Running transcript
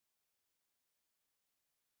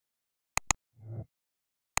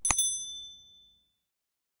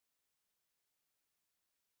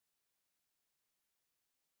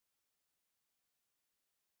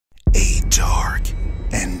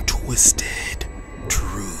twisted,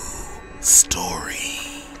 true story.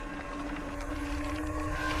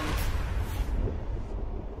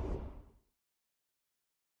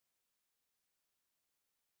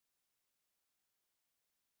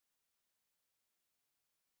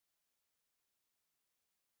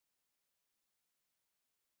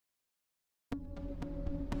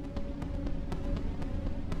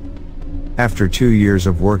 After 2 years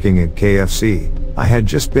of working at KFC, I had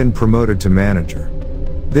just been promoted to manager.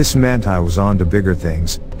 This meant I was on to bigger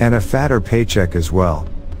things, and a fatter paycheck as well,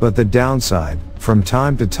 but the downside, from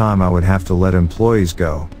time to time I would have to let employees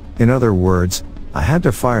go. In other words, I had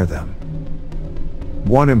to fire them.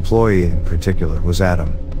 One employee in particular was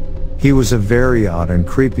Adam. He was a very odd and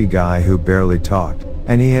creepy guy who barely talked,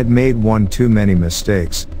 and he had made one too many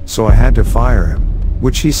mistakes, so I had to fire him,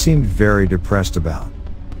 which he seemed very depressed about.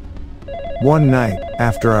 One night,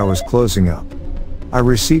 after I was closing up, I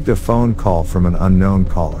received a phone call from an unknown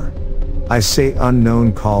caller. I say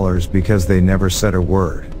unknown callers because they never said a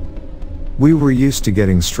word. We were used to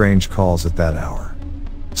getting strange calls at that hour.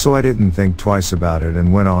 So I didn't think twice about it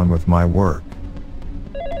and went on with my work.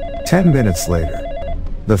 10 minutes later,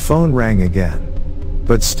 the phone rang again.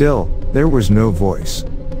 But still, there was no voice.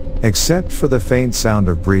 Except for the faint sound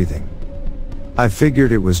of breathing. I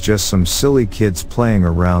figured it was just some silly kids playing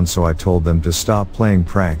around, so I told them to stop playing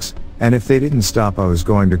pranks, and if they didn't stop I was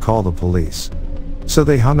going to call the police. So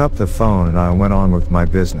they hung up the phone and I went on with my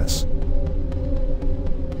business.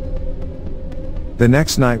 The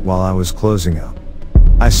next night while I was closing up,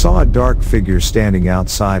 I saw a dark figure standing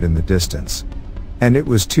outside in the distance. And it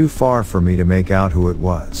was too far for me to make out who it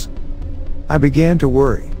was. I began to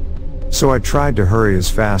worry. So I tried to hurry as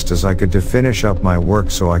fast as I could to finish up my work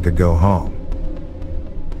so I could go home.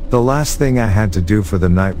 The last thing I had to do for the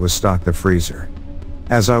night was stock the freezer.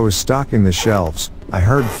 As I was stocking the shelves, I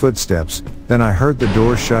heard footsteps, then I heard the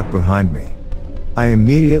door shut behind me. I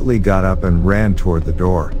immediately got up and ran toward the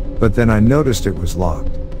door, but then I noticed it was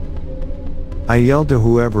locked. I yelled to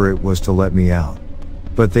whoever it was to let me out,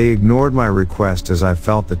 but they ignored my request as I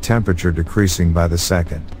felt the temperature decreasing by the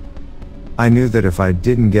second. I knew that if I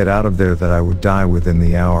didn't get out of there that I would die within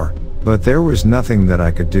the hour, but there was nothing that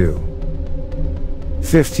I could do.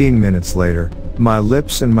 15 minutes later, my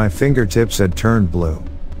lips and my fingertips had turned blue.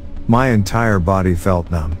 My entire body felt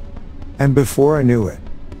numb. And before I knew it,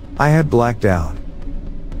 I had blacked out.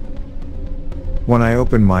 When I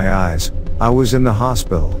opened my eyes, I was in the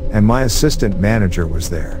hospital, and my assistant manager was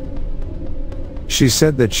there. She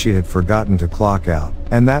said that she had forgotten to clock out,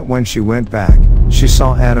 and that when she went back, she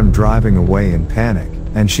saw Adam driving away in panic,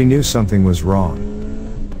 and she knew something was wrong.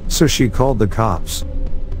 So she called the cops.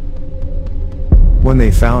 When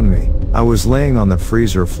they found me, I was laying on the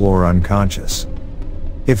freezer floor unconscious.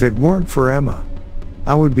 If it weren't for Emma,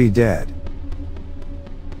 I would be dead.